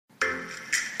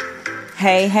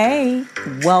Hey,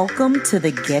 welcome to the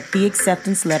Get the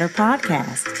Acceptance Letter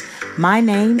podcast. My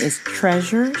name is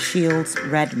Treasure Shields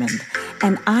Redmond,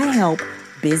 and I help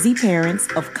busy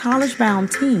parents of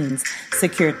college-bound teens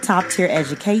secure top-tier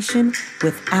education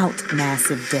without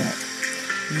massive debt.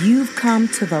 You've come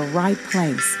to the right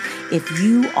place if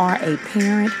you are a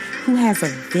parent who has a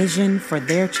vision for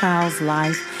their child's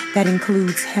life that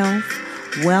includes health,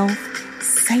 wealth,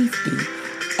 safety,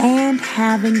 and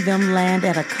having them land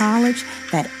at a college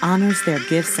that honors their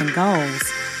gifts and goals,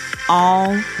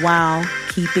 all while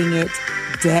keeping it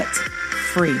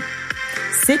debt-free.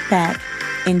 Sit back,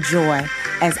 enjoy,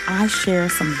 as I share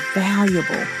some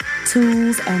valuable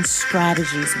tools and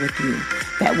strategies with you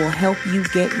that will help you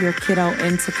get your kiddo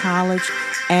into college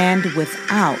and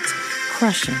without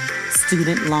crushing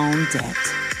student loan debt.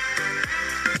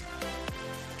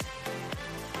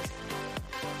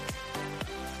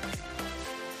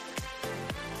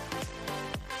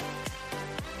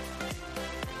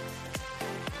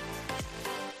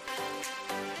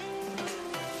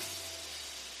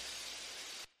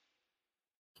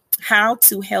 How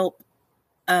to help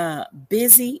a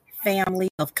busy family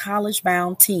of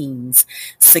college-bound teens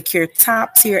secure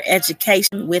top-tier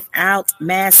education without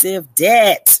massive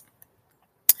debt.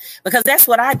 Because that's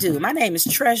what I do. My name is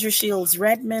Treasure Shields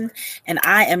Redmond, and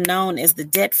I am known as the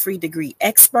debt-free degree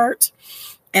expert.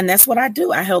 And that's what I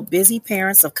do. I help busy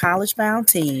parents of college-bound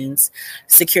teens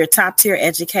secure top-tier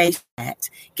education at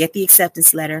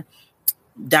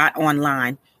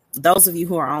gettheacceptanceletter.online. Those of you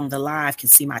who are on the live can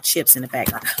see my chips in the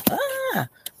background.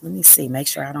 Let me see. Make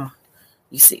sure I don't.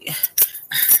 You see,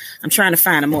 I'm trying to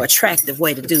find a more attractive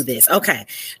way to do this. Okay,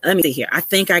 let me see here. I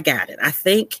think I got it.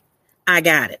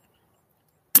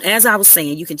 As I was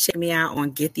saying, you can check me out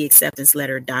on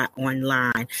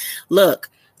gettheacceptanceletter.online. Look,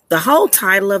 the whole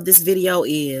title of this video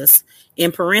is,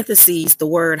 in parentheses, the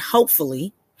word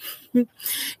hopefully. And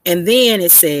then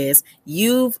it says,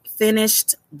 you've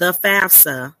finished the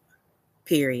FAFSA,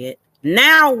 period.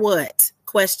 Now what?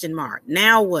 Question mark.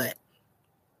 Now what?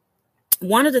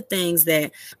 One of the things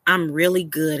that I'm really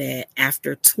good at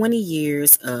after 20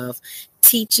 years of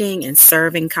teaching and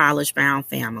serving college-bound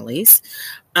families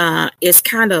is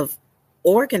kind of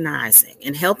organizing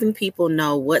and helping people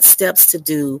know what steps to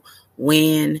do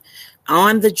when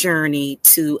on the journey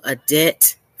to a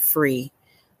debt-free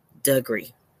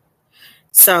degree.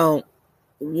 So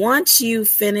once you've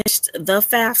finished the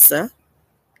FAFSA,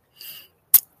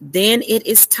 then it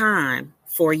is time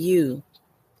for you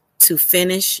to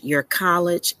finish your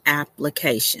college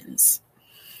applications.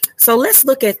 So let's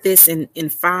look at this in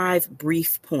 5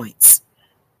 brief points.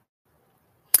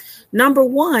 Number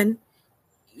 1,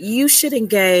 you should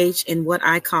engage in what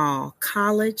I call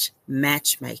college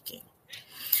matchmaking.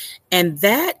 And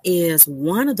that is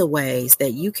one of the ways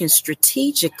that you can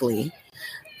strategically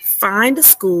find a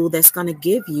school that's going to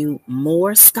give you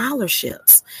more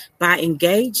scholarships by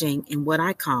engaging in what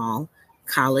I call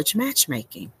college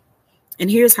matchmaking. And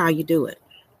here's how you do it.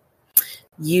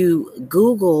 You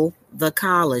Google the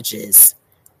college's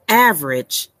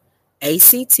average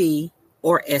ACT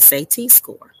or SAT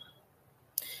score.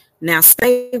 Now,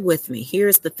 stay with me.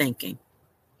 Here's the thinking.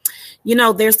 You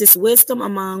know, there's this wisdom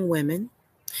among women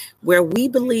where we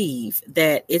believe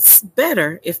that it's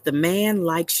better if the man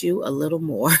likes you a little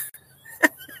more.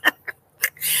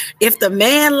 If the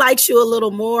man likes you a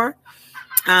little more,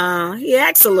 he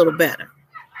acts a little better.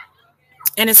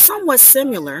 And it's somewhat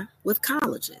similar with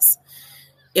colleges.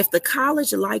 If the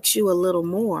college likes you a little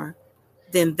more,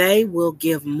 then they will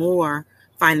give more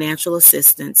financial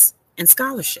assistance and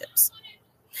scholarships.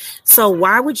 So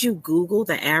why would you Google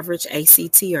the average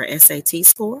ACT or SAT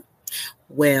score?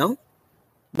 Well,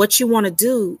 what you want to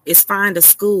do is find a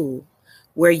school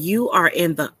where you are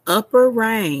in the upper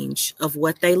range of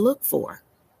what they look for.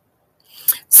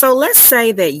 So let's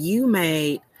say that you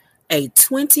made a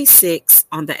 26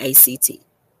 on the ACT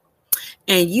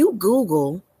and you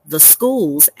Google the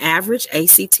school's average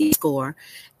ACT score,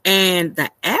 and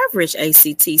the average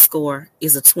ACT score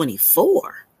is a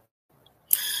 24.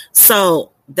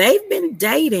 So they've been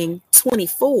dating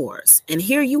 24s, and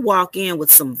here you walk in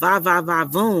with some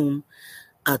va-va-va-voom,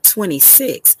 a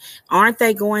 26. Aren't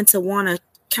they going to want to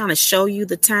kind of show you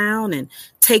the town and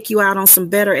take you out on some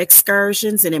better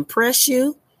excursions and impress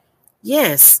you?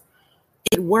 Yes,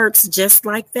 it works just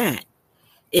like that.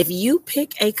 If you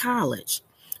pick a college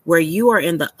where you are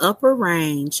in the upper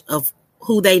range of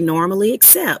who they normally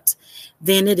accept,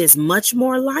 then it is much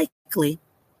more likely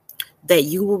that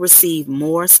you will receive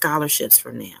more scholarships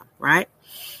from them, right?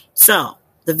 So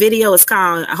the video is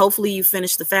called, hopefully you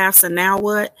finished the FAFSA. Now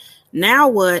what? Now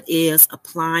what is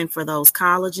applying for those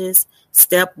colleges?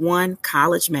 Step 1,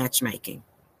 college matchmaking.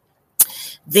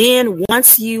 Then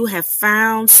once you have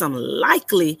found some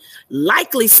likely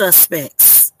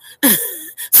suspects,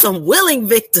 some willing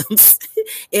victims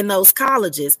in those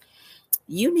colleges,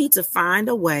 you need to find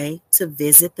a way to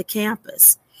visit the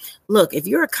campus. Look, if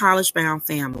you're a college-bound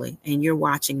family and you're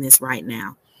watching this right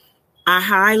now, I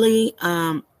highly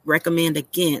recommend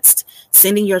against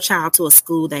sending your child to a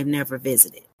school they've never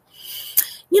visited.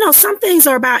 Some things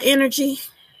are about energy.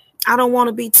 I don't want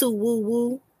to be too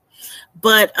woo-woo,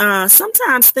 but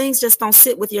sometimes things just don't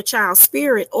sit with your child's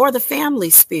spirit or the family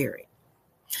spirit.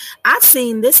 I've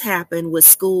seen this happen with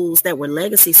schools that were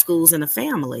legacy schools in the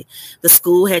family. The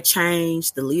school had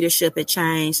changed, the leadership had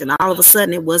changed, and all of a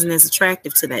sudden it wasn't as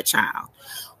attractive to that child.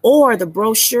 Or the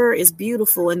brochure is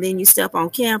beautiful, and then you step on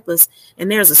campus, and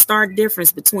there's a stark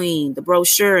difference between the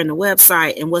brochure and the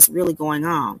website and what's really going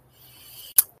on.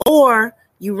 Or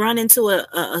you run into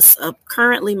a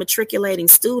currently matriculating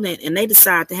student, and they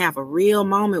decide to have a real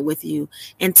moment with you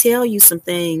and tell you some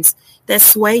things that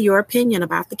sway your opinion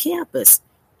about the campus.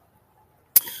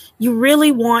 You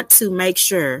really want to make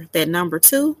sure that, number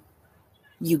 2,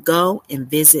 you go and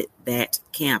visit that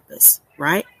campus,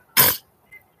 right?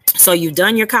 So you've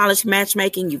done your college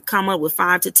matchmaking, you've come up with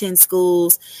 5 to 10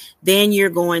 schools, then you're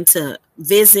going to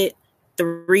visit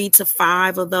 3 to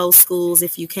 5 of those schools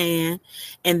if you can,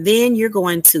 and then you're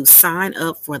going to sign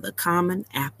up for the common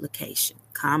application.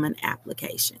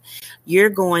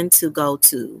 You're going to go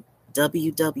to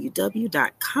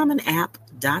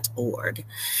www.commonapp.org,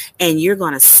 and you're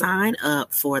going to sign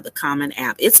up for the Common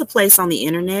App. It's a place on the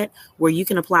internet where you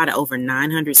can apply to over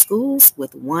 900 schools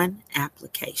with one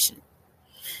application.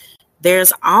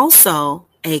 There's also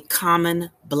a Common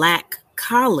Black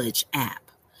College app,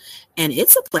 and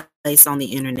it's a place on the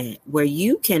internet where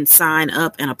you can sign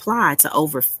up and apply to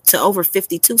over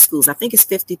 52 schools. I think it's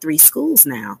 53 schools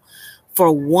now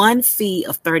for one fee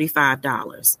of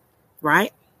 $35,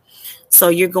 right? So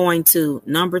you're going to,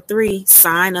 number 3,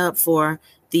 sign up for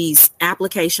these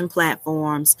application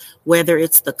platforms, whether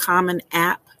it's the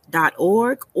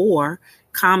commonapp.org or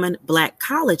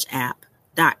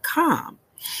commonblackcollegeapp.com.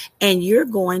 And you're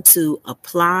going to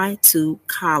apply to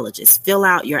colleges. Fill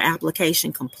out your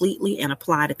application completely and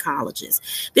apply to colleges.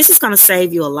 This is going to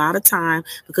save you a lot of time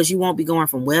because you won't be going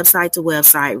from website to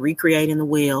website, recreating the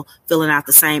wheel, filling out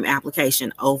the same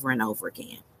application over and over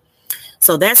again.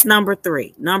 So that's number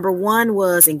 3. Number 1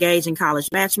 was engage in college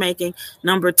matchmaking.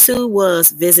 Number 2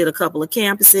 was visit a couple of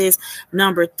campuses.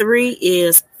 Number 3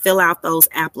 is fill out those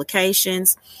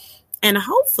applications. And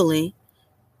hopefully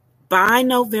by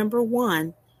November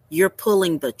 1, you're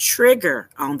pulling the trigger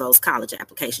on those college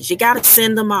applications. You got to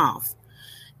send them off.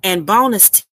 And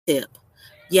bonus tip,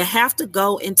 you have to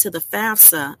go into the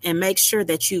FAFSA and make sure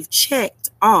that you've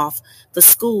checked off the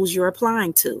schools you're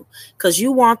applying to, because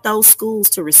you want those schools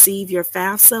to receive your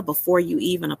FAFSA before you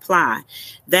even apply.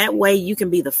 That way you can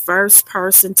be the first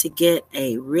person to get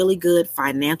a really good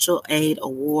financial aid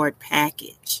award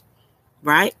package,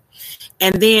 right?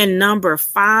 And then number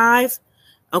 5,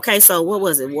 okay, so what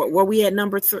was it? Were we at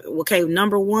number 3? Okay,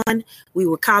 number 1, we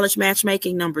were college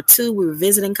matchmaking. Number 2, we were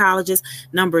visiting colleges.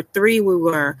 Number 3, we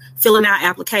were filling out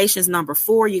applications. Number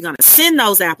 4, you're going to send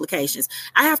those applications.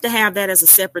 I have to have that as a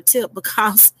separate tip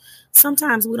because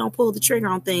sometimes we don't pull the trigger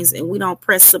on things and we don't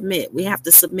press submit. We have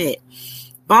to submit.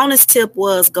 Bonus tip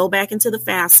was go back into the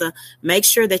FAFSA, make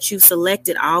sure that you've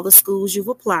selected all the schools you've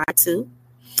applied to.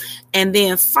 And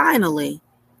then finally,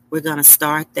 we're going to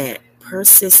start that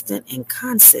persistent and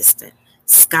consistent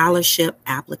scholarship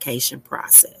application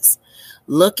process,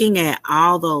 looking at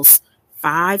all those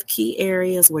 5 key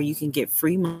areas where you can get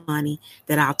free money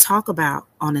that I'll talk about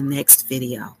on the next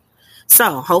video.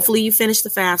 So hopefully you finished the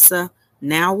FAFSA.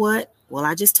 Now what? Well,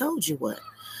 I just told you what.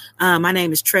 My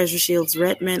name is Treasure Shields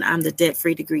Redmond. I'm the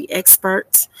debt-free degree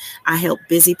expert. I help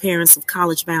busy parents of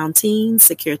college-bound teens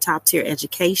secure top-tier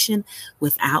education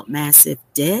without massive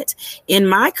debt. In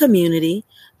my community,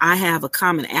 I have a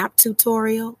Common App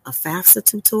tutorial, a FAFSA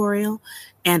tutorial,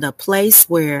 and a place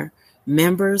where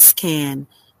members can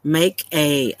make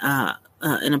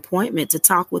an appointment to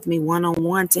talk with me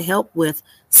one-on-one to help with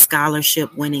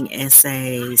scholarship winning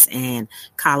essays and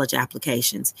college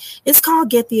applications. It's called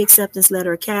Get the Acceptance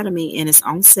Letter Academy, and it's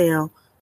on sale